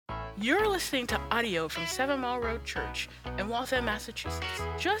You're listening to audio from 7 Mile Road Church in Waltham, Massachusetts,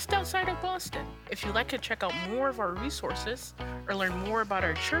 just outside of Boston. If you'd like to check out more of our resources or learn more about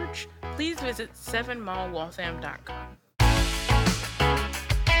our church, please visit 7milewaltham.com.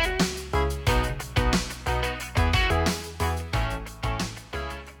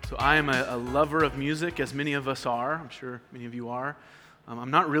 So I am a lover of music, as many of us are. I'm sure many of you are.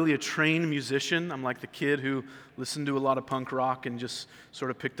 I'm not really a trained musician. I'm like the kid who listened to a lot of punk rock and just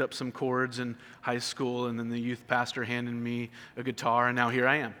sort of picked up some chords in high school, and then the youth pastor handed me a guitar, and now here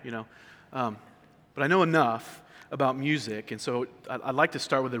I am, But I know enough about music, and so I'd like to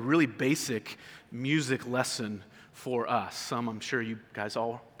start with a really basic music lesson for us. Some I'm sure you guys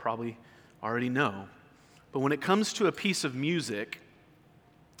all probably already know. But when it comes to a piece of music,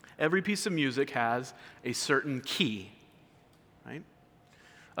 every piece of music has a certain key, right?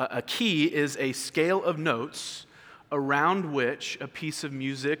 A key is a scale of notes around which a piece of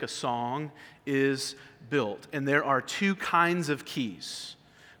music, a song, is built. And there are two kinds of keys.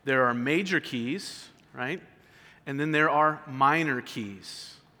 There are major keys, right? And then there are minor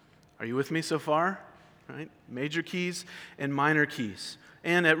keys. Are you with me so far? Right? Major keys and minor keys.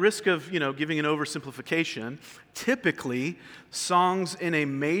 And at risk of, giving an oversimplification, typically songs in a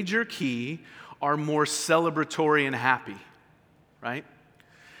major key are more celebratory and happy, right?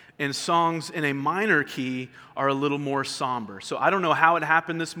 And songs in a minor key are a little more somber. So I don't know how it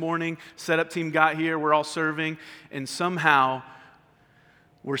happened this morning. Setup team got here, we're all serving, and somehow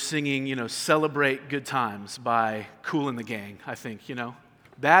we're singing, Celebrate Good Times by Kool and the Gang, I think,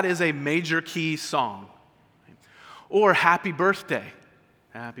 That is a major key song. Or Happy Birthday.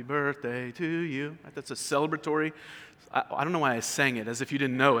 Happy birthday to you. That's a celebratory. I don't know why I sang it as if you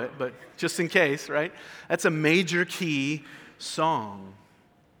didn't know it, but just in case, right? That's a major key song.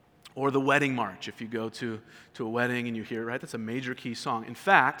 Or the wedding march, if you go to a wedding and you hear it, right? That's a major key song. In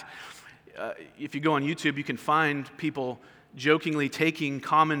fact, if you go on YouTube, you can find people jokingly taking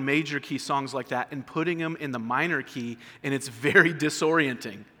common major key songs like that and putting them in the minor key, and it's very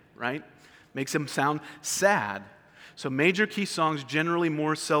disorienting, right? Makes them sound sad. So major key songs generally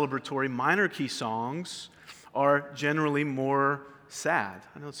more celebratory. Minor key songs are generally more sad.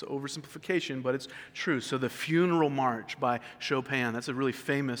 I know it's an oversimplification, but it's true. So the Funeral March by Chopin, that's a really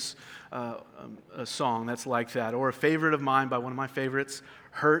famous a song that's like that. Or a favorite of mine by one of my favorites,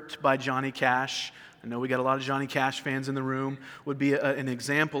 Hurt by Johnny Cash. I know we got a lot of Johnny Cash fans in the room, would be an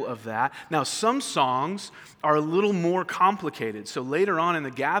example of that. Now, some songs are a little more complicated. So later on in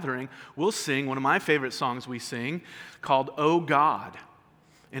the gathering, we'll sing one of my favorite songs we sing called Oh God.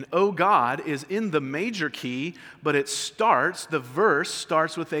 And Oh God is in the major key, but the verse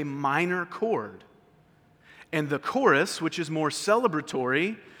starts with a minor chord. And the chorus, which is more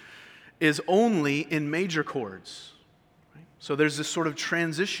celebratory, is only in major chords. Right? So there's this sort of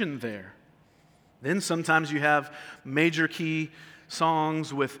transition there. Then sometimes you have major key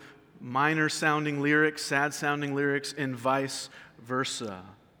songs with minor sounding lyrics, sad sounding lyrics, and vice versa.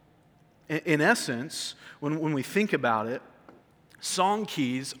 In essence, when we think about it, song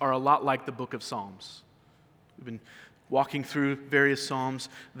keys are a lot like the book of Psalms. We've been walking through various Psalms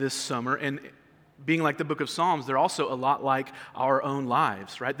this summer, and being like the book of Psalms, they're also a lot like our own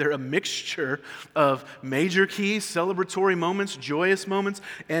lives, right? They're a mixture of major keys, celebratory moments, joyous moments,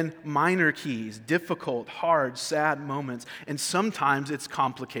 and minor keys, difficult, hard, sad moments. And sometimes it's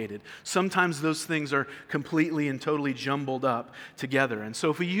complicated. Sometimes those things are completely and totally jumbled up together. And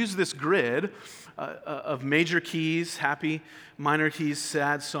so if we use this grid of major keys, happy, minor keys,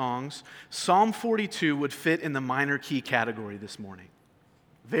 sad songs, Psalm 42 would fit in the minor key category this morning.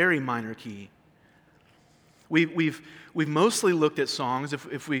 Very minor key. We've mostly looked at songs.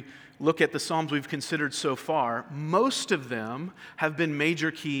 If we look at the Psalms we've considered so far, most of them have been major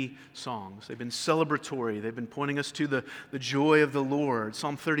key songs. They've been celebratory. They've been pointing us to the joy of the Lord.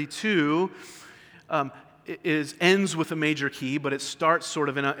 Psalm 32 ends with a major key, but it starts sort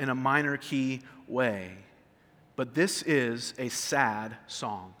of in a minor key way. But this is a sad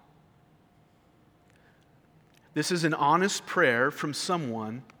song. This is an honest prayer from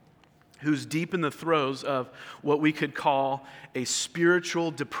someone who's deep in the throes of what we could call a spiritual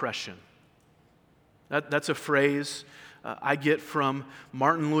depression. That's a phrase I get from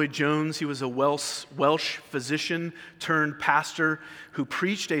Martin Lloyd-Jones. He was a Welsh physician turned pastor who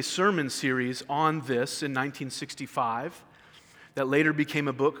preached a sermon series on this in 1965 that later became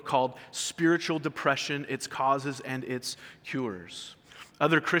a book called Spiritual Depression, Its Causes and Its Cures.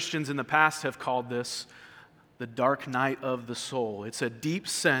 Other Christians in the past have called this the dark night of the soul. It's a deep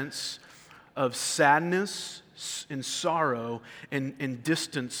sense of sadness, in sorrow and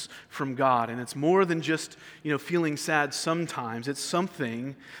distance from God. And it's more than just, feeling sad sometimes. It's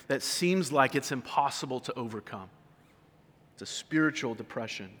something that seems like it's impossible to overcome. It's a spiritual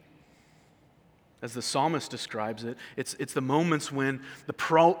depression. As the psalmist describes it, it's the moments when, the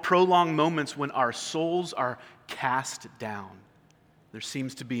prolonged moments when our souls are cast down. There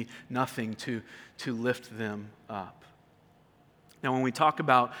seems to be nothing to lift them up. Now, when we talk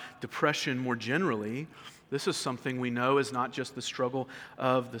about depression more generally, this is something we know is not just the struggle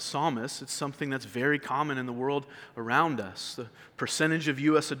of the psalmist. It's something that's very common in the world around us. The percentage of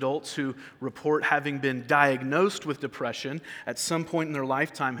U.S. adults who report having been diagnosed with depression at some point in their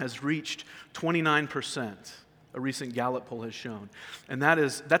lifetime has reached 29%, a recent Gallup poll has shown. And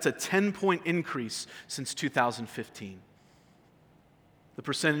that's a 10-point increase since 2015. The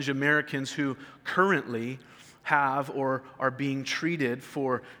percentage of Americans who currently have or are being treated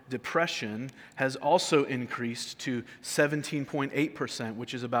for depression has also increased to 17.8%,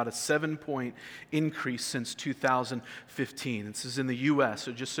 which is about a 7-point increase since 2015. This is in the U.S.,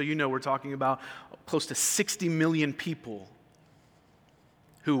 so just so you know, we're talking about close to 60 million people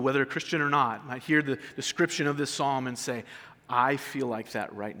who, whether Christian or not, might hear the description of this psalm and say, I feel like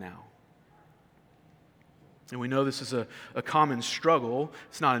that right now. And we know this is a common struggle.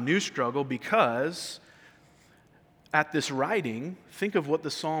 It's not a new struggle because at this writing, think of what the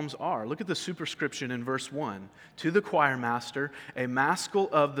Psalms are. Look at the superscription in verse 1. To the choir master, a maskil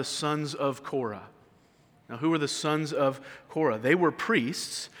of the sons of Korah. Now, who were the sons of Korah? They were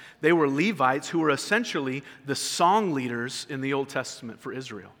priests. They were Levites who were essentially the song leaders in the Old Testament for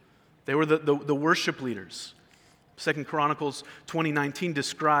Israel. They were the worship leaders. 2 Chronicles 20:19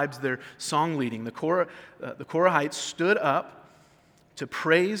 describes their song leading. The Korahites stood up to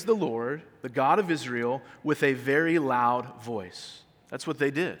praise the Lord, the God of Israel, with a very loud voice. That's what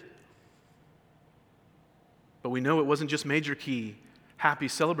they did. But we know it wasn't just major key, happy,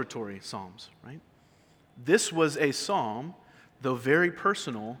 celebratory psalms, right? This was a psalm, though very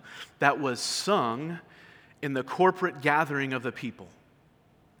personal, that was sung in the corporate gathering of the people.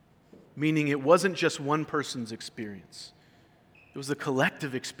 Meaning it wasn't just one person's experience. It was the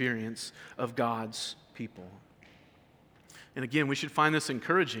collective experience of God's people. And again, we should find this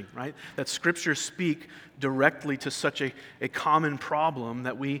encouraging, right? That scriptures speak directly to such a common problem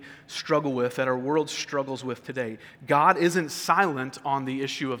that we struggle with, that our world struggles with today. God isn't silent on the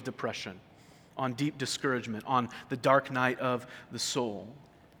issue of depression, on deep discouragement, on the dark night of the soul.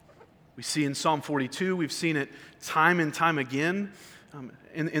 We see in Psalm 42, we've seen it time and time again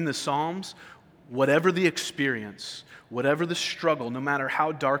in the Psalms. Whatever the experience, whatever the struggle, no matter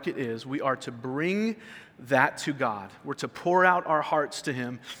how dark it is, we are to bring that to God. We're to pour out our hearts to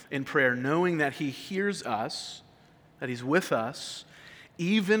Him in prayer, knowing that He hears us, that He's with us,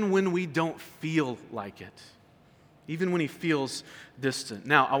 even when we don't feel like it, even when He feels distant.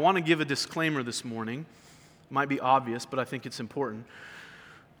 Now, I want to give a disclaimer this morning. It might be obvious, but I think it's important.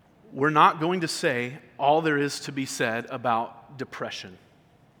 We're not going to say all there is to be said about depression.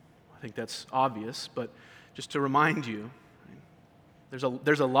 I think that's obvious, but just to remind you,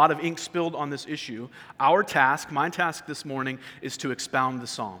 there's a lot of ink spilled on this issue. Our task, my task this morning, is to expound the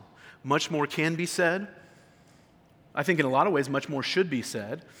psalm. Much more can be said. I think in a lot of ways, much more should be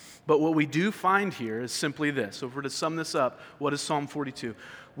said. But what we do find here is simply this. So if we're to sum this up, what is Psalm 42?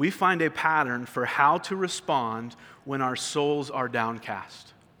 We find a pattern for how to respond when our souls are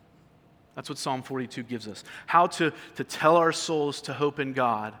downcast. That's what Psalm 42 gives us. How to tell our souls to hope in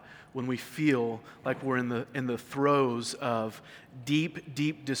God when we feel like we're in the throes of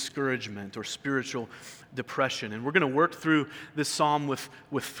deep discouragement or spiritual depression. And we're going to work through this psalm with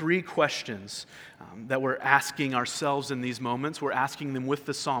 3 questions that we're asking ourselves in these moments. We're asking them with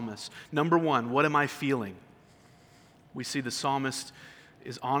the psalmist. Number 1, what am I feeling? We see the psalmist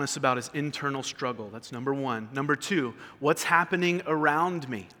is honest about his internal struggle. That's number 1. Number 2, what's happening around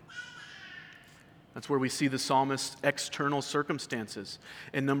me? That's where we see the psalmist's external circumstances.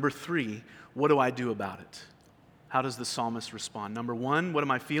 And number 3, what do I do about it? How does the psalmist respond? Number 1, what am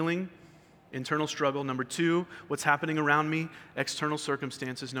I feeling? Internal struggle. Number 2, what's happening around me? External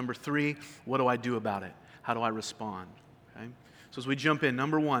circumstances. Number 3, what do I do about it? How do I respond? Okay? So as we jump in,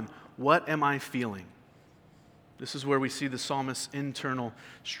 number 1, what am I feeling? This is where we see the psalmist's internal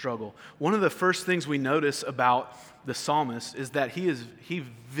struggle. One of the first things we notice about the psalmist is that he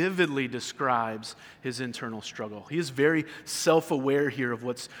vividly describes his internal struggle. He is very self-aware here of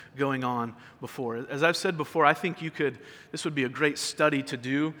what's going on before. As I've said before, I think this would be a great study to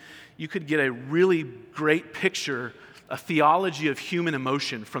do. You could get a really great picture, a theology of human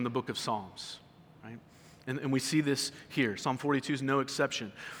emotion from the book of Psalms. Right? And we see this here. Psalm 42 is no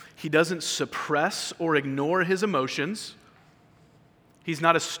exception. He doesn't suppress or ignore his emotions. He's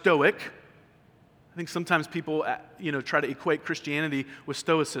not a stoic. I think sometimes people, try to equate Christianity with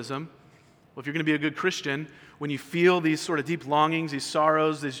stoicism. Well, if you're going to be a good Christian, when you feel these sort of deep longings, these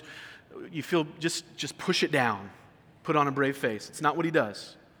sorrows, you feel just push it down, put on a brave face. It's not what he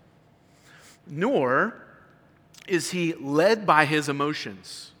does. Nor is he led by his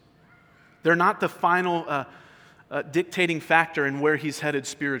emotions. They're not the final dictating factor in where he's headed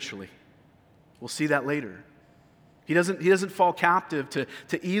spiritually. We'll see that later. He doesn't fall captive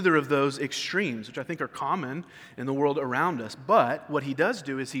to either of those extremes, which I think are common in the world around us. But what he does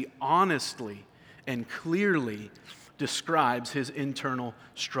do is he honestly and clearly describes his internal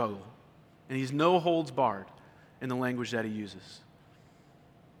struggle. And he's no holds barred in the language that he uses.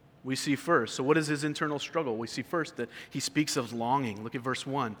 We see first, so what is his internal struggle? We see first that he speaks of longing. Look at verse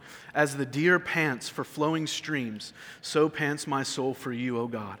 1. As the deer pants for flowing streams, so pants my soul for you, O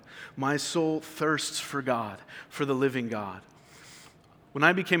God. My soul thirsts for God, for the living God. When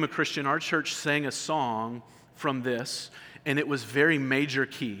I became a Christian, our church sang a song from this, and it was very major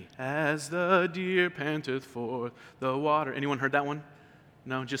key. As the deer panteth for the water. Anyone heard that one?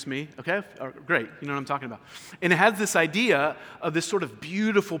 No, just me? Okay, great. You know what I'm talking about. And it has this idea of this sort of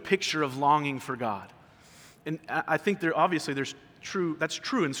beautiful picture of longing for God. And I think that's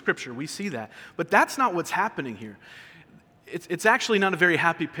true in Scripture. We see that. But that's not what's happening here. It's actually not a very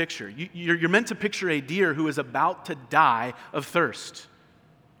happy picture. You're meant to picture a deer who is about to die of thirst,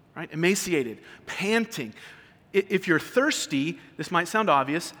 right? Emaciated, panting. If you're thirsty, this might sound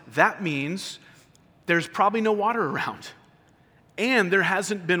obvious, that means there's probably no water around. And there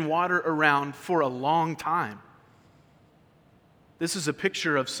hasn't been water around for a long time. This is a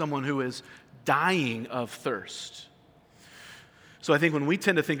picture of someone who is dying of thirst. So I think when we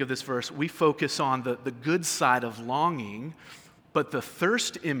tend to think of this verse, we focus on the good side of longing, but the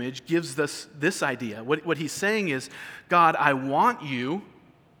thirst image gives us this idea. What he's saying is, God, I want you,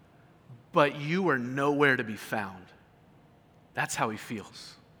 but you are nowhere to be found. That's how he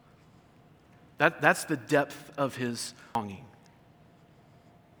feels. That's the depth of his longing.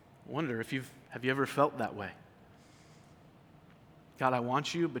 I wonder have you ever felt that way? God, I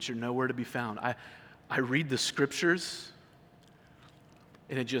want you, but you're nowhere to be found. I read the scriptures,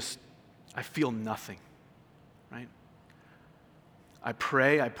 and I feel nothing, right? I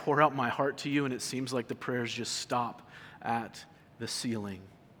pray, I pour out my heart to you, and it seems like the prayers just stop at the ceiling.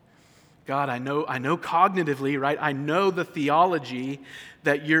 God, I know cognitively, right? I know the theology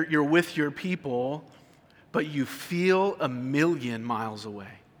that you're with your people, but you feel a million miles away.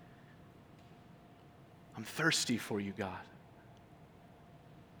 I'm thirsty for you, God.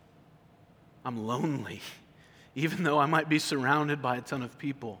 I'm lonely, even though I might be surrounded by a ton of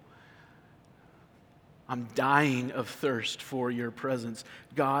people. I'm dying of thirst for your presence.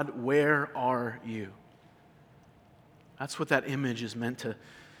 God, where are you? That's what that image is meant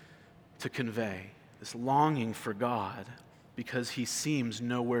to convey, this longing for God because he seems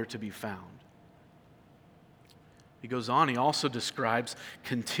nowhere to be found. He goes on, he also describes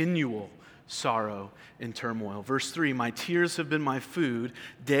continual sorrow and turmoil. Verse 3, my tears have been my food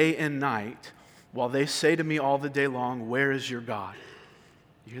day and night, while they say to me all the day long, where is your God?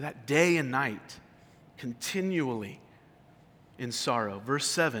 You hear that? Day and night, continually in sorrow. Verse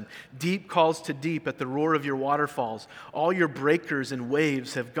 7, deep calls to deep at the roar of your waterfalls. All your breakers and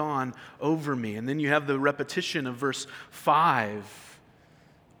waves have gone over me. And then you have the repetition of verse 5.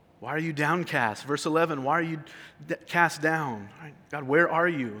 Why are you downcast? Verse 11, why are you cast down? God, where are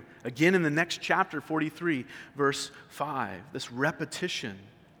you? Again in the next chapter, 43, verse 5, this repetition.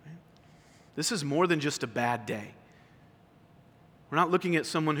 This is more than just a bad day. We're not looking at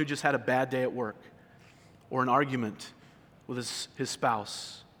someone who just had a bad day at work or an argument with his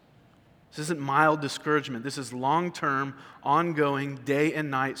spouse. This isn't mild discouragement. This is long-term, ongoing, day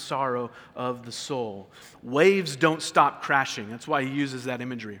and night sorrow of the soul. Waves don't stop crashing. That's why he uses that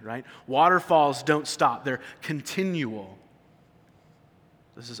imagery, right? Waterfalls don't stop. They're continual.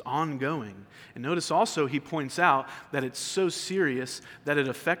 This is ongoing. And notice also he points out that it's so serious that it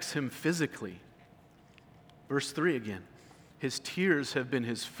affects him physically. Verse 3 again. His tears have been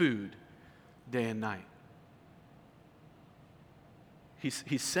his food day and night.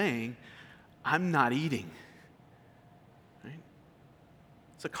 He's saying, I'm not eating. Right?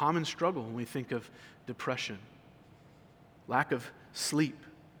 It's a common struggle when we think of depression, lack of sleep.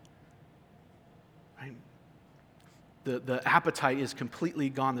 Right? The appetite is completely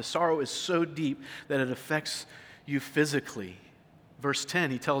gone. The sorrow is so deep that it affects you physically. Verse 10,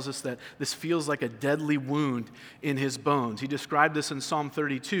 he tells us that this feels like a deadly wound in his bones. He described this in Psalm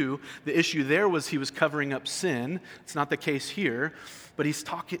 32. The issue there was he was covering up sin. It's not the case here, but he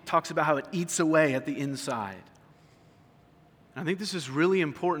talks about how it eats away at the inside. And I think this is really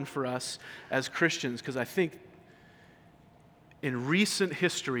important for us as Christians, because I think in recent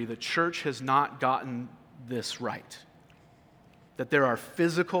history, the church has not gotten this right. That there are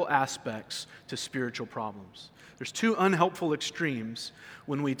physical aspects to spiritual problems. There's two unhelpful extremes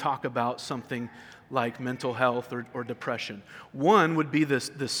when we talk about something like mental health or depression. One would be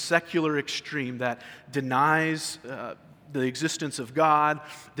this secular extreme that denies the existence of God,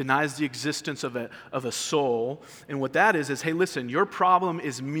 denies the existence of a soul. And what that is, hey, listen, your problem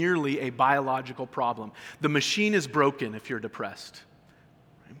is merely a biological problem. The machine is broken if you're depressed.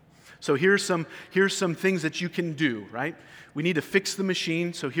 So here's some things that you can do, right? We need to fix the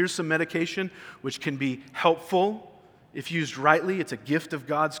machine, so here's some medication which can be helpful if used rightly. It's a gift of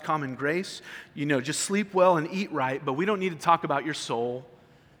God's common grace. Just sleep well and eat right, but we don't need to talk about your soul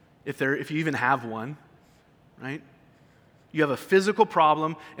if you even have one, right? You have a physical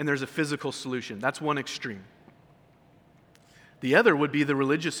problem and there's a physical solution. That's one extreme. The other would be the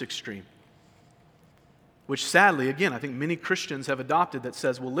religious extreme, which sadly, again, I think many Christians have adopted, that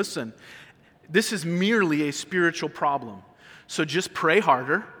says, well, listen, this is merely a spiritual problem. So just pray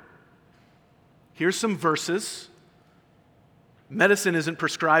harder. Here's some verses. Medicine isn't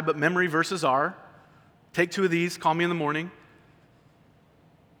prescribed, but memory verses are. Take 2 of these, call me in the morning.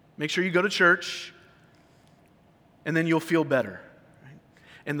 Make sure you go to church, and then you'll feel better. Right?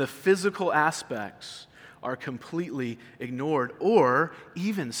 And the physical aspects are completely ignored or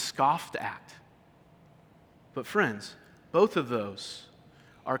even scoffed at. But friends, both of those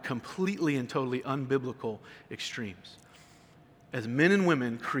are completely and totally unbiblical extremes. As men and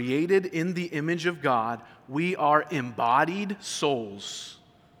women created in the image of God, we are embodied souls.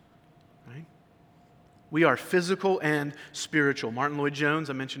 Right? We are physical and spiritual. Martin Lloyd-Jones,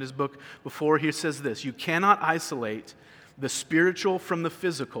 I mentioned his book before, he says this: you cannot isolate the spiritual from the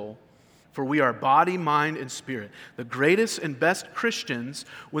physical, for we are body, mind, and spirit. The greatest and best Christians,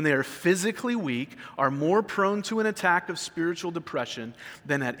 when they are physically weak, are more prone to an attack of spiritual depression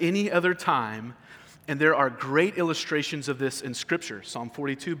than at any other time. And there are great illustrations of this in Scripture, Psalm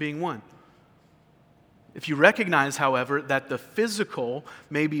 42 being one. If you recognize, however, that the physical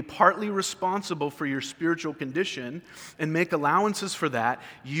may be partly responsible for your spiritual condition and make allowances for that,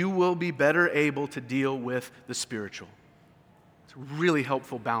 you will be better able to deal with the spiritual. It's a really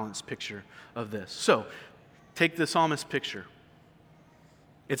helpful balanced picture of this. So, take the psalmist's picture.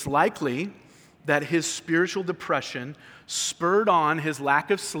 It's likely that his spiritual depression spurred on his lack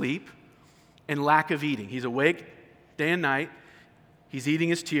of sleep and lack of eating. He's awake day and night. He's eating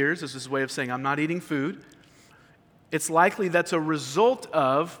his tears. This is his way of saying, I'm not eating food. It's likely that's a result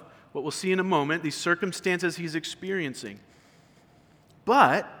of what we'll see in a moment, these circumstances he's experiencing.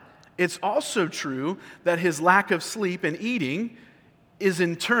 But it's also true that his lack of sleep and eating is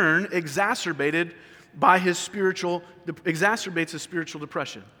in turn exacerbated by exacerbates his spiritual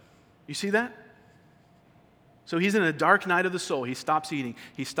depression. You see that? So he's in a dark night of the soul. He stops eating.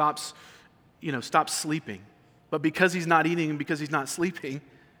 He stops sleeping. But because he's not eating and because he's not sleeping,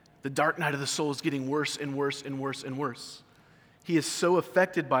 the dark night of the soul is getting worse and worse and worse and worse. He is so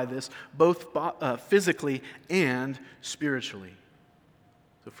affected by this, both physically and spiritually.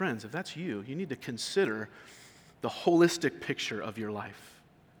 So friends, if that's you, you need to consider the holistic picture of your life.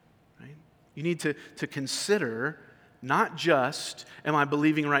 Right? You need to consider not just, am I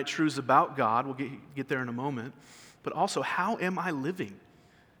believing right truths about God? We'll get there in a moment. But also, how am I living?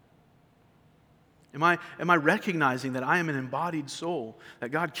 Am I recognizing that I am an embodied soul? That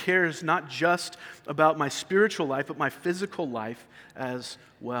God cares not just about my spiritual life, but my physical life as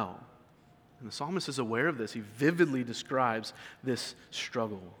well. And the psalmist is aware of this. He vividly describes this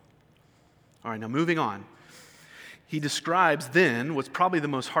struggle. All right, now moving on. He describes then what's probably the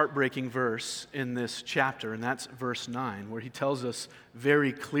most heartbreaking verse in this chapter, and that's verse 9, where he tells us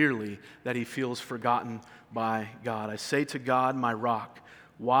very clearly that he feels forgotten by God. I say to God, my rock,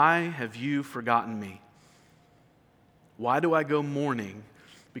 why have you forgotten me? Why do I go mourning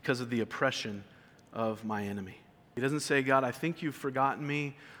because of the oppression of my enemy? He doesn't say, God, I think you've forgotten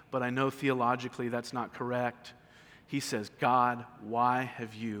me, but I know theologically that's not correct. He says, God, why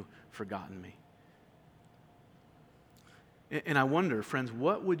have you forgotten me? And I wonder, friends,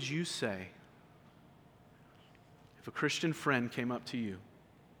 what would you say if a Christian friend came up to you,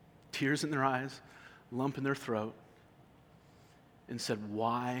 tears in their eyes, lump in their throat, and said,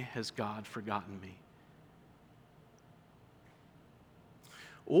 why has God forgotten me?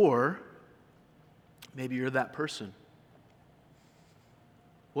 Or maybe you're that person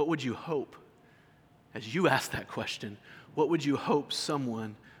What would you hope, as you ask that question, what would you hope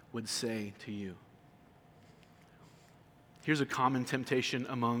someone would say to you? Here's a common temptation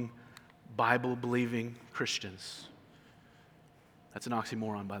among Bible-believing Christians. That's an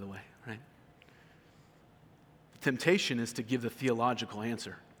oxymoron, by the way, right? The temptation is to give the theological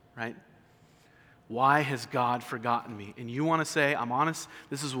answer, right? Why has God forgotten me? And you want to say, I'm honest,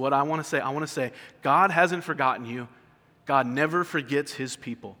 this is what I want to say. I want to say, God hasn't forgotten you. God never forgets his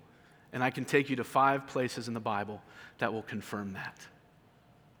people. And I can take you to 5 places in the Bible that will confirm that.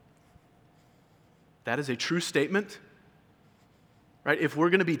 That is a true statement, right? If we're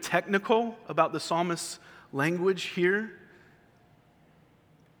going to be technical about the psalmist's language here,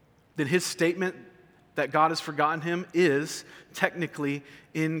 then his statement that God has forgotten him is technically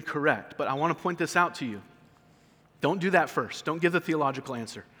incorrect. But I want to point this out to you. Don't do that first. Don't give the theological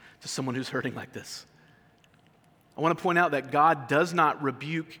answer to someone who's hurting like this. I want to point out that God does not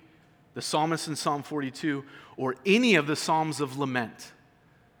rebuke the psalmist in Psalm 42 or any of the Psalms of lament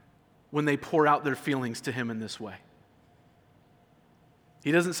when they pour out their feelings to him in this way.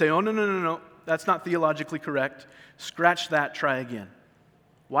 He doesn't say, oh, no, that's not theologically correct. Scratch that, try again.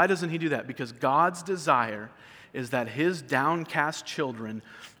 Why doesn't he do that? Because God's desire is that his downcast children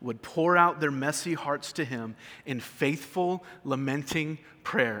would pour out their messy hearts to him in faithful, lamenting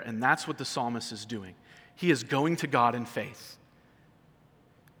prayer. And that's what the psalmist is doing. He is going to God in faith.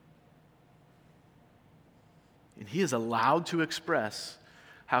 And he is allowed to express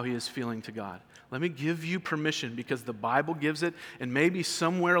how he is feeling to God. Let me give you permission, because the Bible gives it, and maybe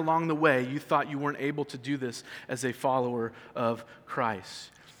somewhere along the way you thought you weren't able to do this as a follower of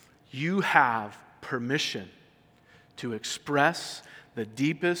Christ. You have permission to express the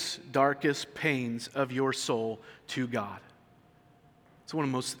deepest, darkest pains of your soul to God. It's one of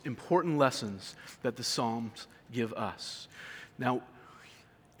the most important lessons that the Psalms give us. Now,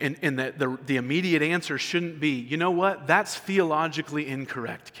 and the immediate answer shouldn't be, you know what, that's theologically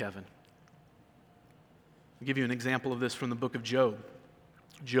incorrect, Kevin. I'll give you an example of this from the book of Job.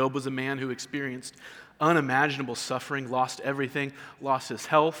 Job was a man who experienced unimaginable suffering, lost everything, lost his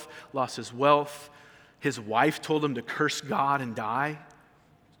health, lost his wealth. His wife told him to curse God and die.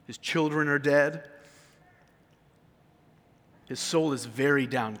 His children are dead. His soul is very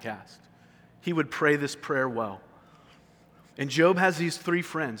downcast. He would pray this prayer well. And Job has these 3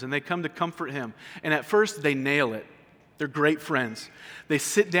 friends, and they come to comfort him. And at first, they nail it. They're great friends. They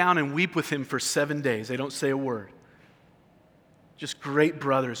sit down and weep with him for 7 days. They don't say a word. Just great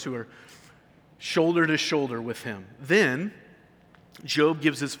brothers who are shoulder to shoulder with him. Then, Job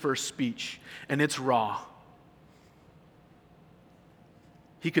gives his first speech, and it's raw.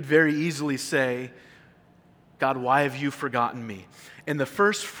 He could very easily say, God, why have you forgotten me? And the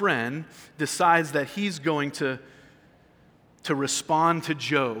first friend decides that he's going to respond to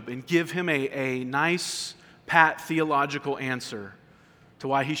Job and give him a nice, pat theological answer to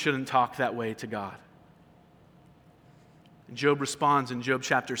why he shouldn't talk that way to God. And Job responds in Job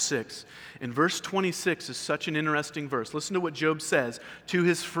chapter 6. And verse 26 is such an interesting verse. Listen to what Job says to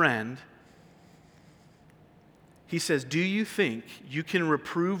his friend. He says, do you think you can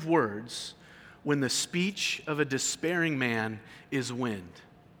reprove words when the speech of a despairing man is wind?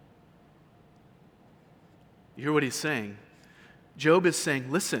 You hear what he's saying? Job is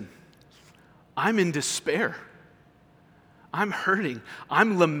saying, listen, I'm in despair. I'm hurting.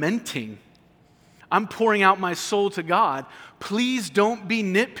 I'm lamenting. I'm pouring out my soul to God. Please don't be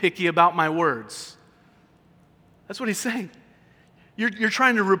nitpicky about my words. That's what he's saying. You're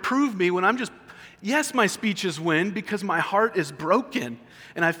trying to reprove me when I'm just, yes, my speech is wind because my heart is broken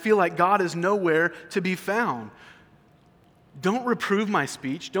and I feel like God is nowhere to be found. Don't reprove my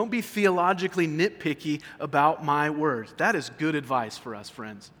speech. Don't be theologically nitpicky about my words. That is good advice for us,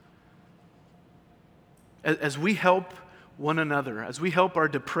 friends. As we help one another, as we help our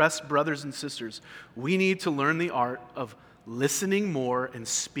depressed brothers and sisters, we need to learn the art of listening more and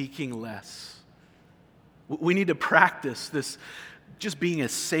speaking less. We need to practice this, just being a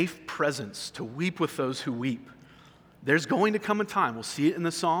safe presence to weep with those who weep. There's going to come a time, we'll see it in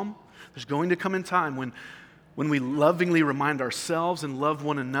the psalm, there's going to come a time when we lovingly remind ourselves and love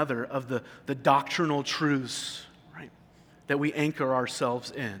one another of the doctrinal truths, right, that we anchor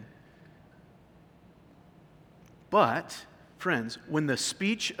ourselves in. But, friends, when the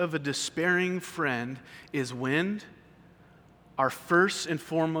speech of a despairing friend is wind, our first and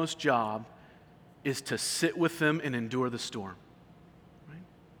foremost job is to sit with them and endure the storm. Right?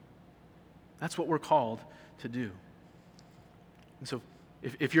 That's what we're called to do. And so,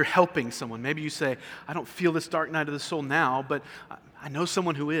 if you're helping someone, maybe you say, I don't feel this dark night of the soul now, but I know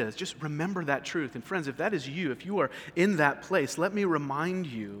someone who is. Just remember that truth. And friends, if that is you, if you are in that place, let me remind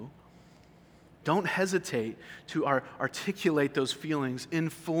you, don't hesitate to articulate those feelings in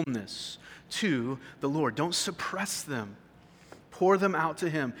fullness to the Lord. Don't suppress them. Pour them out to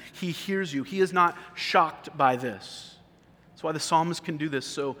Him. He hears you. He is not shocked by this. That's why the psalmist can do this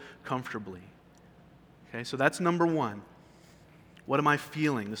so comfortably. Okay, so that's number one. What am I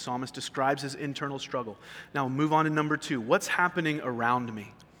feeling? The psalmist describes his internal struggle. Now we'll move on to number two. What's happening around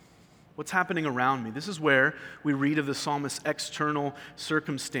me? What's happening around me? This is where we read of the psalmist's external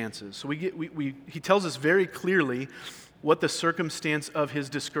circumstances. So he tells us very clearly what the circumstance of his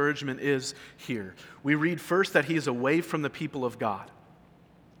discouragement is here. We read first that he is away from the people of God.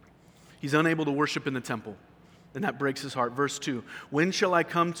 He's unable to worship in the temple. And that breaks his heart. Verse 2, when shall I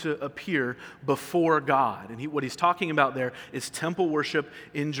come to appear before God? And what he's talking about there is temple worship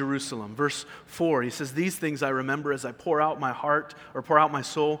in Jerusalem. Verse 4, he says, these things I remember as I pour out my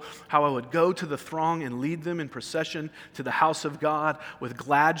soul, how I would go to the throng and lead them in procession to the house of God with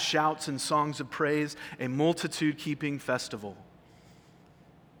glad shouts and songs of praise, a multitude keeping festival.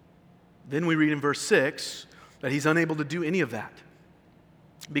 Then we read in verse 6 that he's unable to do any of that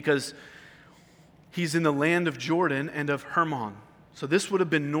because he's in the land of Jordan and of Hermon. So this would have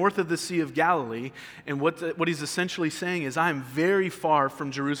been north of the Sea of Galilee. And what he's essentially saying is, I am very far from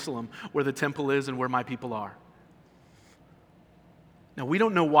Jerusalem, where the temple is and where my people are. Now, we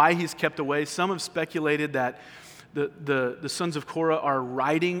don't know why he's kept away. Some have speculated that the sons of Korah are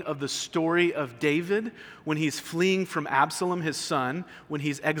writing of the story of David when he's fleeing from Absalom, his son, when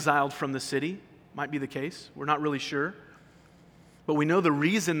he's exiled from the city. Might be the case. We're not really sure. But we know the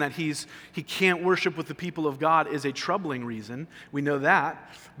reason that he can't worship with the people of God is a troubling reason. We know that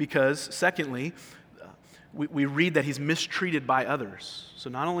because, secondly, we read that he's mistreated by others.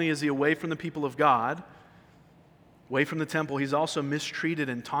 So not only is he away from the people of God, away from the temple, he's also mistreated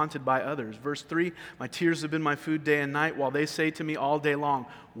and taunted by others. Verse 3, my tears have been my food day and night, while they say to me all day long,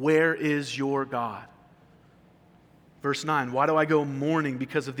 where is your God? Verse 9, why do I go mourning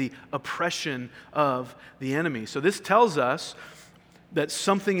because of the oppression of the enemy? So this tells us that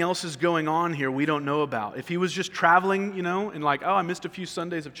something else is going on here we don't know about. If he was just traveling, and I missed a few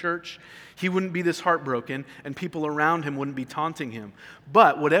Sundays of church, he wouldn't be this heartbroken, and people around him wouldn't be taunting him.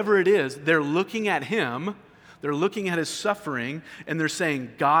 But whatever it is, they're looking at him, they're looking at his suffering, and they're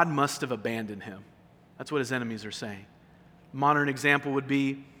saying, God must have abandoned him. That's what his enemies are saying. Modern example would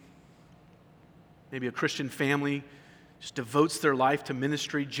be maybe a Christian family just devotes their life to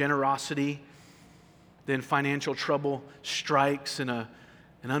ministry, generosity. Then financial trouble strikes, and an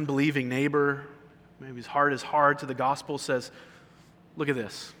unbelieving neighbor, maybe his heart is hard to the gospel, says, look at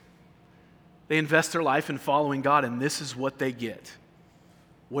this. They invest their life in following God, and this is what they get.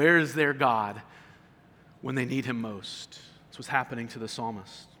 Where is their God when they need Him most? That's what's happening to the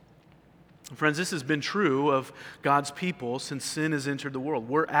psalmist. Friends, this has been true of God's people since sin has entered the world.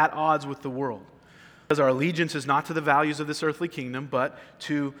 We're at odds with the world, because our allegiance is not to the values of this earthly kingdom, but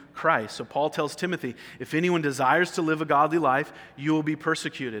to Christ. So Paul tells Timothy, if anyone desires to live a godly life, you will be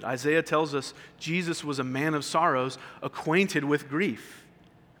persecuted. Isaiah tells us Jesus was a man of sorrows, acquainted with grief.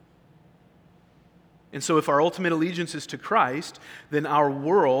 And so if our ultimate allegiance is to Christ, then our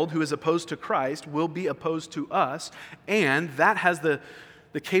world, who is opposed to Christ, will be opposed to us, and that has the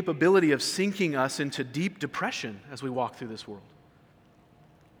capability of sinking us into deep depression as we walk through this world.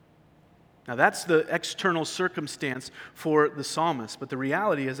 Now, that's the external circumstance for the psalmist, but the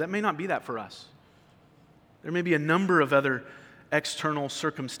reality is that may not be that for us. There may be a number of other external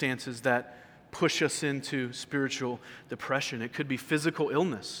circumstances that push us into spiritual depression. It could be physical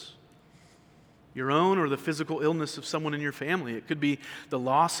illness, your own or the physical illness of someone in your family. It could be the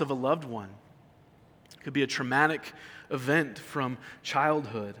loss of a loved one. It could be a traumatic event from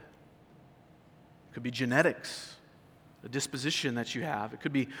childhood. It could be genetics, a disposition that you have. It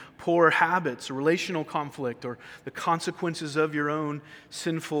could be poor habits, or relational conflict, or the consequences of your own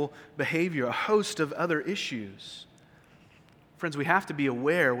sinful behavior, a host of other issues. Friends, we have to be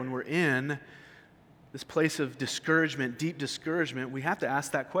aware when we're in this place of discouragement, deep discouragement, we have to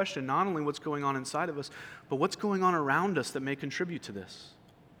ask that question, not only what's going on inside of us, but what's going on around us that may contribute to this.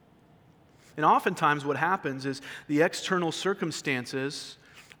 And oftentimes what happens is the external circumstances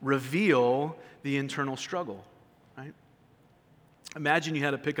reveal the internal struggle, right? Imagine you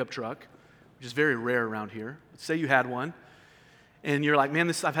had a pickup truck, which is very rare around here. Let's say you had one, and you're like, man,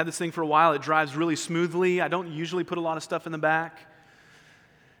 I've had this thing for a while. It drives really smoothly. I don't usually put a lot of stuff in the back.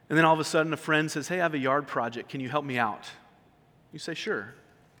 And then all of a sudden a friend says, hey, I have a yard project. Can you help me out? You say, sure.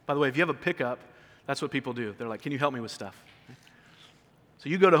 By the way, if you have a pickup, that's what people do. They're like, can you help me with stuff? So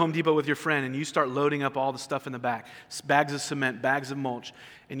you go to Home Depot with your friend and you start loading up all the stuff in the back, bags of cement, bags of mulch,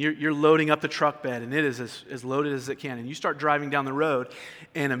 and you're loading up the truck bed, and it is as loaded as it can. And you start driving down the road,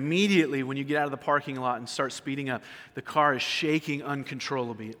 and immediately when you get out of the parking lot and start speeding up, the car is shaking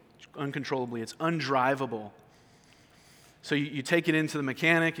uncontrollably. It's undrivable. So you take it into the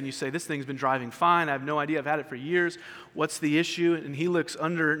mechanic and you say, this thing's been driving fine. I have no idea. I've had it for years. What's the issue? And he looks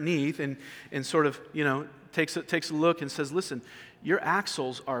underneath and sort of, takes a look and says, listen, your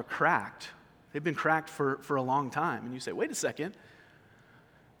axles are cracked. They've been cracked for a long time. And you say, wait a second.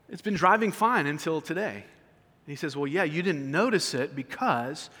 It's been driving fine until today. And he says, well, yeah, you didn't notice it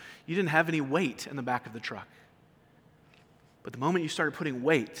because you didn't have any weight in the back of the truck. But the moment you started putting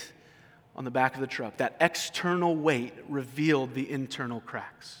weight on the back of the truck, that external weight revealed the internal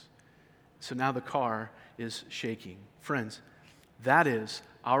cracks. So now the car is shaking. Friends, that is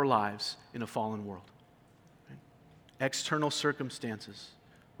our lives in a fallen world. External circumstances,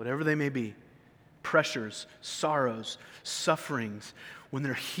 whatever they may be, pressures, sorrows, sufferings, when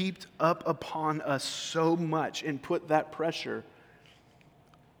they're heaped up upon us so much and put that pressure,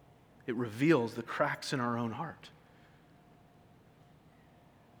 it reveals the cracks in our own heart.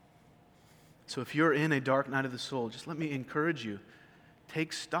 So if you're in a dark night of the soul, just let me encourage you,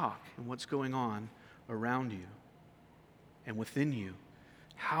 take stock in what's going on around you and within you.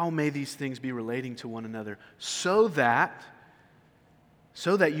 How may these things be relating to one another so that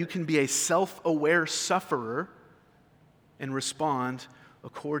you can be a self-aware sufferer and respond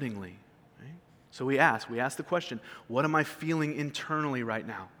accordingly. Right? So we ask the question, what am I feeling internally right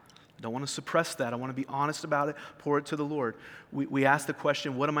now? I don't want to suppress that. I want to be honest about it, pour it to the Lord. We ask the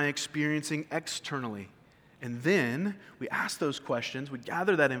question, what am I experiencing externally? And then we ask those questions, we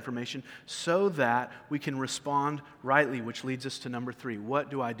gather that information so that we can respond rightly, which leads us to number 3.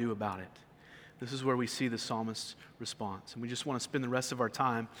 What do I do about it? This is where we see the psalmist's response. And we just want to spend the rest of our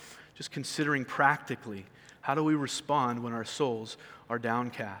time just considering practically, how do we respond when our souls are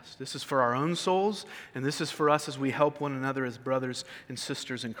downcast? This is for our own souls, and this is for us as we help one another as brothers and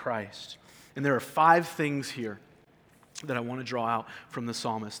sisters in Christ. And there are 5 things here that I want to draw out from the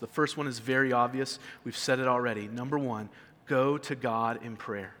psalmist. The first one is very obvious. We've said it already. Number 1, go to God in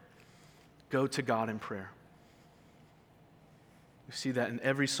prayer. Go to God in prayer. We see that in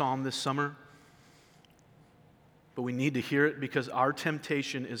every psalm this summer. But we need to hear it because our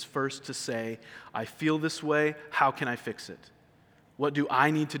temptation is first to say, I feel this way, how can I fix it? What do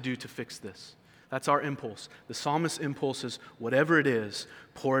I need to do to fix this? That's our impulse. The psalmist's impulse is, whatever it is,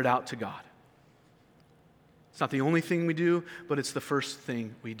 pour it out to God. It's not the only thing we do, but it's the first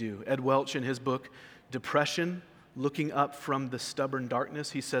thing we do. Ed Welch, in his book, Depression, Looking Up from the Stubborn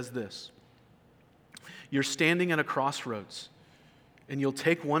Darkness, he says this: you're standing at a crossroads, and you'll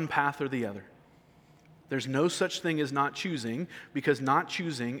take one path or the other. There's no such thing as not choosing, because not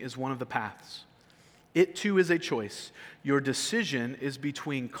choosing is one of the paths. It too is a choice. Your decision is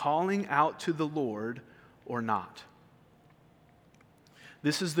between calling out to the Lord or not.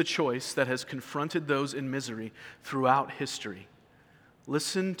 This is the choice that has confronted those in misery throughout history.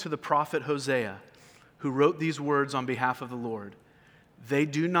 Listen to the prophet Hosea, who wrote these words on behalf of the Lord. They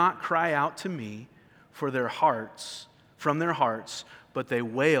do not cry out to me from their hearts, but they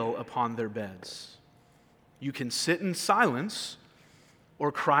wail upon their beds. You can sit in silence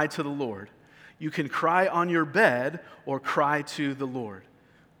or cry to the Lord. You can cry on your bed or cry to the Lord.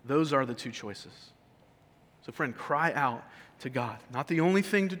 Those are the 2 choices. So friend, cry out to God. Not the only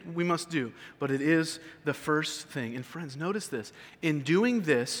thing we must do, but it is the first thing. And friends, notice this. In doing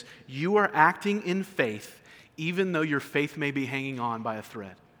this, you are acting in faith, even though your faith may be hanging on by a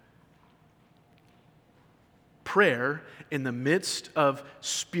thread. Prayer in the midst of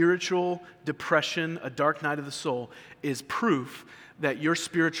spiritual depression, a dark night of the soul, is proof that your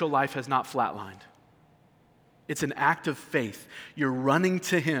spiritual life has not flatlined. It's an act of faith. You're running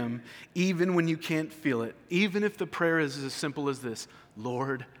to Him even when you can't feel it, even if the prayer is as simple as this: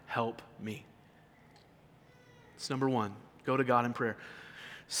 Lord, help me. It's number 1. Go to God in prayer.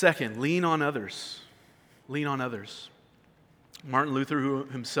 Second, lean on others. Lean on others. Martin Luther, who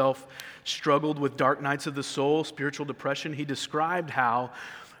himself struggled with dark nights of the soul, spiritual depression, he described how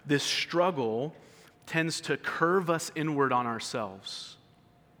this struggle tends to curve us inward on ourselves.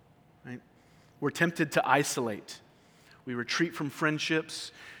 Right? We're tempted to isolate. We retreat from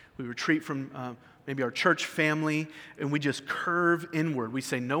friendships. We retreat from maybe our church family, and we just curve inward. We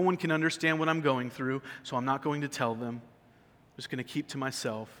say, no one can understand what I'm going through, so I'm not going to tell them. I'm just going to keep to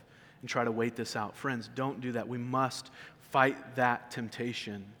myself and try to wait this out. Friends, don't do that. We must fight that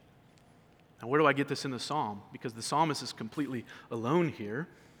temptation. Now, where do I get this in the psalm? Because the psalmist is completely alone here,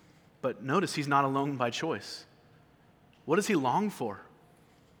 but notice he's not alone by choice. What does he long for?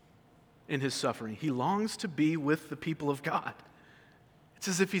 in his suffering. He longs to be with the people of God. It's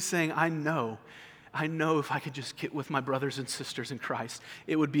as if he's saying, I know if I could just get with my brothers and sisters in Christ,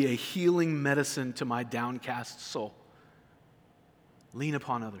 it would be a healing medicine to my downcast soul. Lean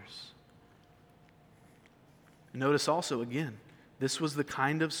upon others. Notice also, again, this was the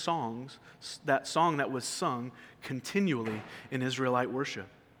kind of song that was sung continually in Israelite worship.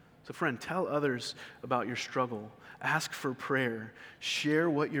 So friend, tell others about your struggle. Ask for prayer. Share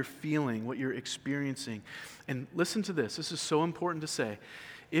what you're feeling, what you're experiencing. And listen to this. This is so important to say.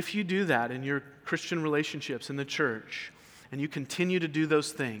 If you do that in your Christian relationships in the church, and you continue to do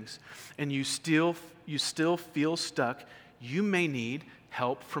those things, and you still feel stuck, you may need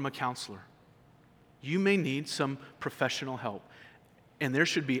help from a counselor. You may need some professional help. And there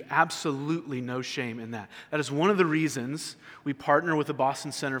should be absolutely no shame in that. That is one of the reasons we partner with the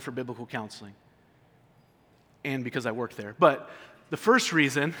Boston Center for Biblical Counseling. And because I work there. But the first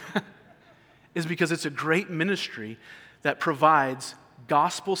reason is because it's a great ministry that provides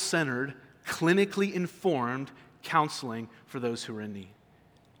gospel-centered, clinically informed counseling for those who are in need.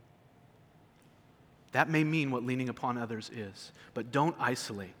 That may mean what leaning upon others is, but don't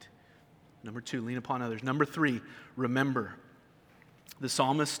isolate. Number 2, lean upon others. Number 3, remember. The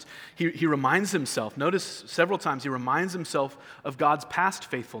psalmist, he reminds himself, notice several times he reminds himself of God's past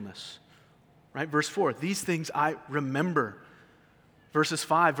faithfulness. Right? Verse 4, these things I remember. Verses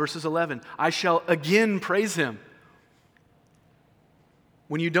 5, verses 11, I shall again praise him.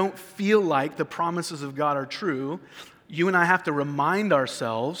 When you don't feel like the promises of God are true, you and I have to remind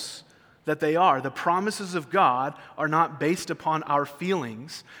ourselves that they are. The promises of God are not based upon our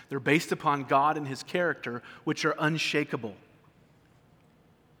feelings. They're based upon God and his character, which are unshakable.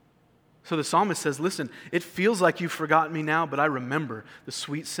 So the psalmist says, listen, it feels like you've forgotten me now, but I remember the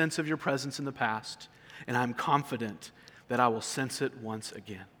sweet sense of your presence in the past, and I'm confident that I will sense it once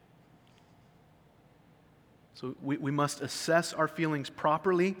again. So we must assess our feelings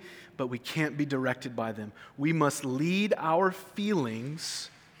properly, but we can't be directed by them. We must lead our feelings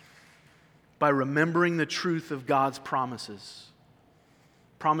by remembering the truth of God's promises.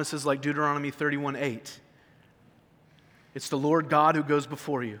 Promises like Deuteronomy 31:8. It's the Lord God who goes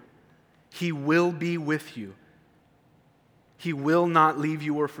before you. He will be with you. He will not leave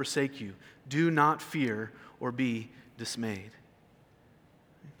you or forsake you. Do not fear or be dismayed.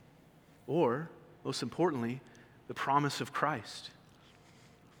 Or, most importantly, the promise of Christ.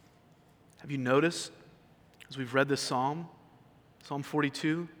 Have you noticed, as we've read this psalm, Psalm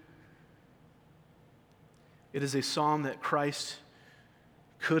 42, it is a psalm that Christ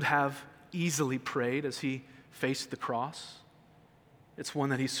could have easily prayed as he faced the cross. It's one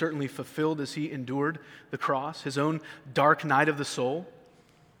that he certainly fulfilled as he endured the cross, his own dark night of the soul.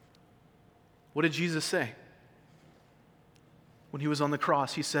 What did Jesus say? When he was on the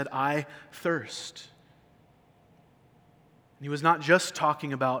cross, he said, I thirst. And he was not just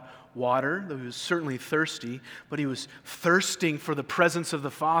talking about water, though he was certainly thirsty, but he was thirsting for the presence of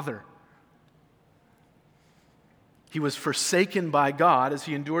the Father. He was forsaken by God as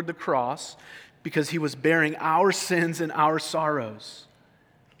he endured the cross because he was bearing our sins and our sorrows.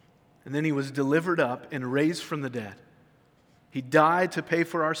 And then he was delivered up and raised from the dead. He died to pay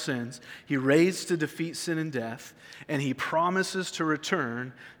for our sins. He raised to defeat sin and death. And he promises to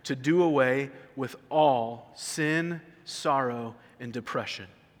return to do away with all sin, sorrow, and depression.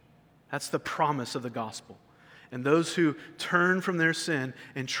 That's the promise of the gospel. And those who turn from their sin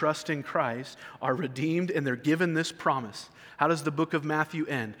and trust in Christ are redeemed, and they're given this promise. How does the book of Matthew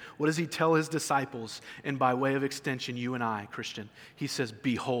end? What does he tell his disciples? And by way of extension, you and I, Christian, he says,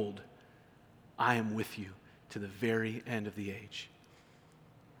 behold, I am with you to the very end of the age.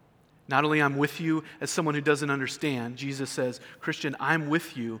 Not only I'm with you as someone who doesn't understand, Jesus says, Christian, I'm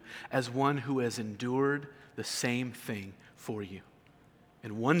with you as one who has endured the same thing for you.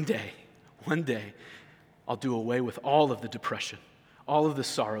 And one day, I'll do away with all of the depression, all of the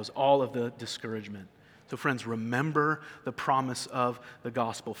sorrows, all of the discouragement. So friends, remember the promise of the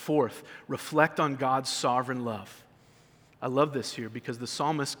gospel. Fourth, reflect on God's sovereign love. I love this here because the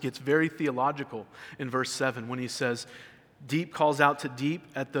psalmist gets very theological in verse 7 when he says, deep calls out to deep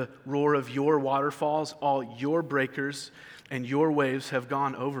at the roar of your waterfalls, all your breakers and your waves have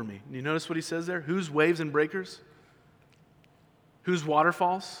gone over me. You notice what he says there? Whose waves and breakers? Whose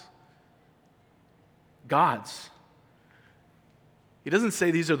waterfalls? God's. He doesn't say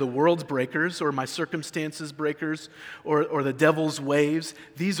these are the world's breakers or my circumstances' breakers or the devil's waves.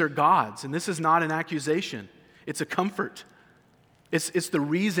 These are God's, and this is not an accusation. It's a comfort. It's the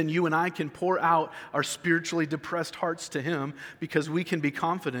reason you and I can pour out our spiritually depressed hearts to Him because we can be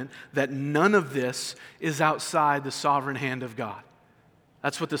confident that none of this is outside the sovereign hand of God.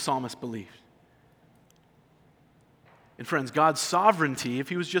 That's what the psalmist believed. And friends, God's sovereignty, if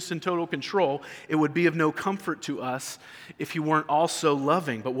he was just in total control, it would be of no comfort to us if he weren't also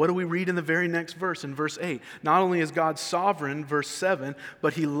loving. But what do we read in the very next verse, in verse 8? Not only is God sovereign, verse 7,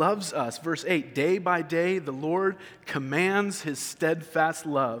 but he loves us. Verse 8, day by day the Lord commands his steadfast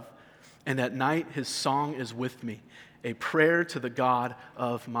love, and at night his song is with me, a prayer to the God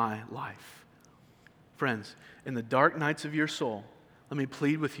of my life. Friends, in the dark nights of your soul, let me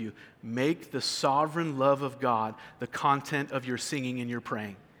plead with you, make the sovereign love of God the content of your singing and your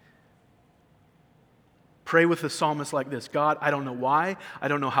praying. Pray with the psalmist like this: God, I don't know why, I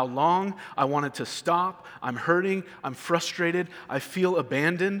don't know how long, I want it to stop, I'm hurting, I'm frustrated, I feel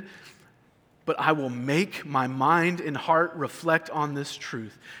abandoned, but I will make my mind and heart reflect on this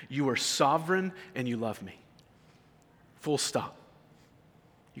truth. You are sovereign and you love me. Full stop.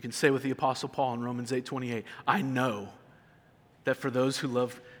 You can say with the Apostle Paul in Romans 8:28, I know that for those who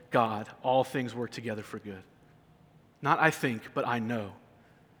love God, all things work together for good. Not I think, but I know.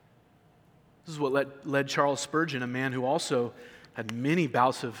 This is what led Charles Spurgeon, a man who also had many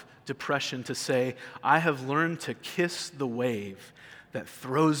bouts of depression, to say, I have learned to kiss the wave that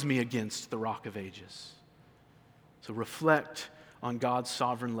throws me against the rock of ages. So reflect on God's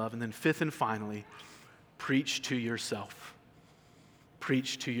sovereign love. And then fifth and finally, preach to yourself.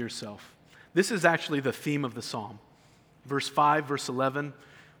 Preach to yourself. This is actually the theme of the psalm. Verse 5, verse 11,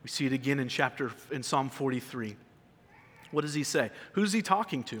 we see it again in Psalm 43. What does he say? Who's he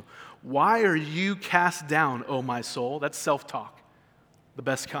talking to? Why are you cast down, O my soul? That's self-talk, the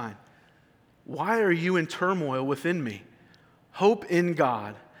best kind. Why are you in turmoil within me? Hope in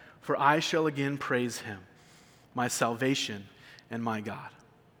God, for I shall again praise him, my salvation and my God.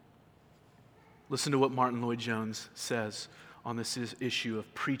 Listen to what Martin Lloyd-Jones says on this issue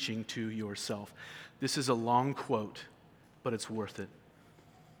of preaching to yourself. This is a long quote, but it's worth it.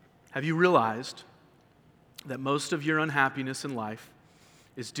 Have you realized that most of your unhappiness in life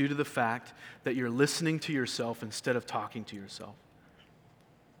is due to the fact that you're listening to yourself instead of talking to yourself?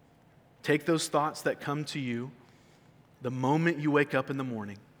 Take those thoughts that come to you the moment you wake up in the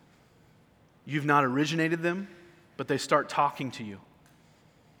morning. You've not originated them, but they start talking to you.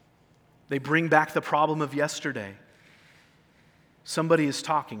 They bring back the problem of yesterday. Somebody is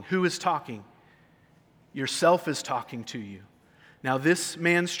talking. Who is talking? Yourself is talking to you. Now, this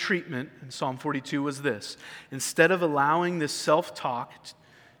man's treatment in Psalm 42 was this. Instead of allowing this self-talk,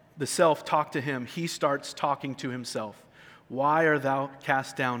 the self talk to him, he starts talking to himself. Why art thou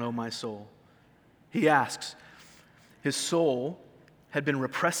cast down, O my soul? He asks. His soul had been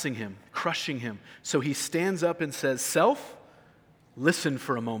repressing him, crushing him. So he stands up and says, Self, listen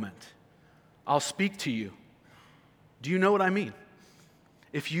for a moment. I'll speak to you. Do you know what I mean?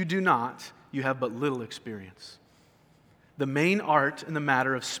 If you do not, you have but little experience. The main art in the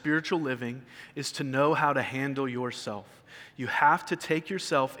matter of spiritual living is to know how to handle yourself. You have to take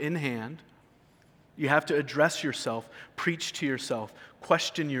yourself in hand. You have to address yourself, preach to yourself,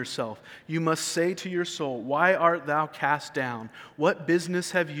 question yourself. You must say to your soul, why art thou cast down? What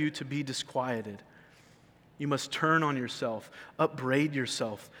business have you to be disquieted? You must turn on yourself, upbraid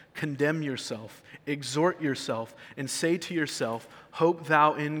yourself, condemn yourself, exhort yourself, and say to yourself, hope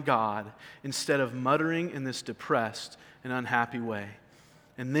thou in God, instead of muttering in this depressed and unhappy way.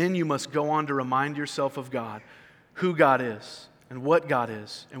 And then you must go on to remind yourself of God, who God is, and what God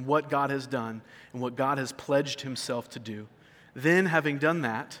is, and what God has done, and what God has pledged himself to do. Then, having done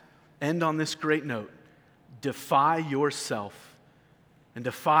that, end on this great note: defy yourself, and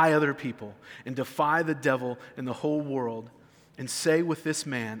defy other people, and defy the devil and the whole world, and say with this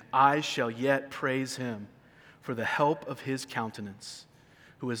man, I shall yet praise him for the help of his countenance,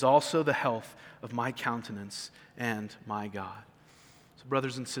 who is also the health of my countenance and my God. So,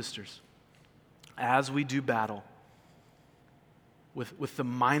 brothers and sisters, as we do battle with the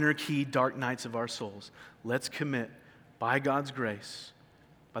minor key dark nights of our souls, let's commit, by God's grace,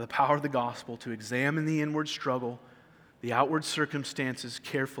 by the power of the gospel, to examine the inward struggle, the outward circumstances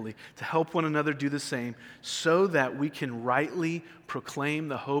carefully, to help one another do the same, so that we can rightly proclaim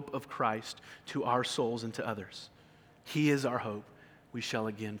the hope of Christ to our souls and to others. He is our hope. We shall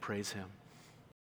again praise him.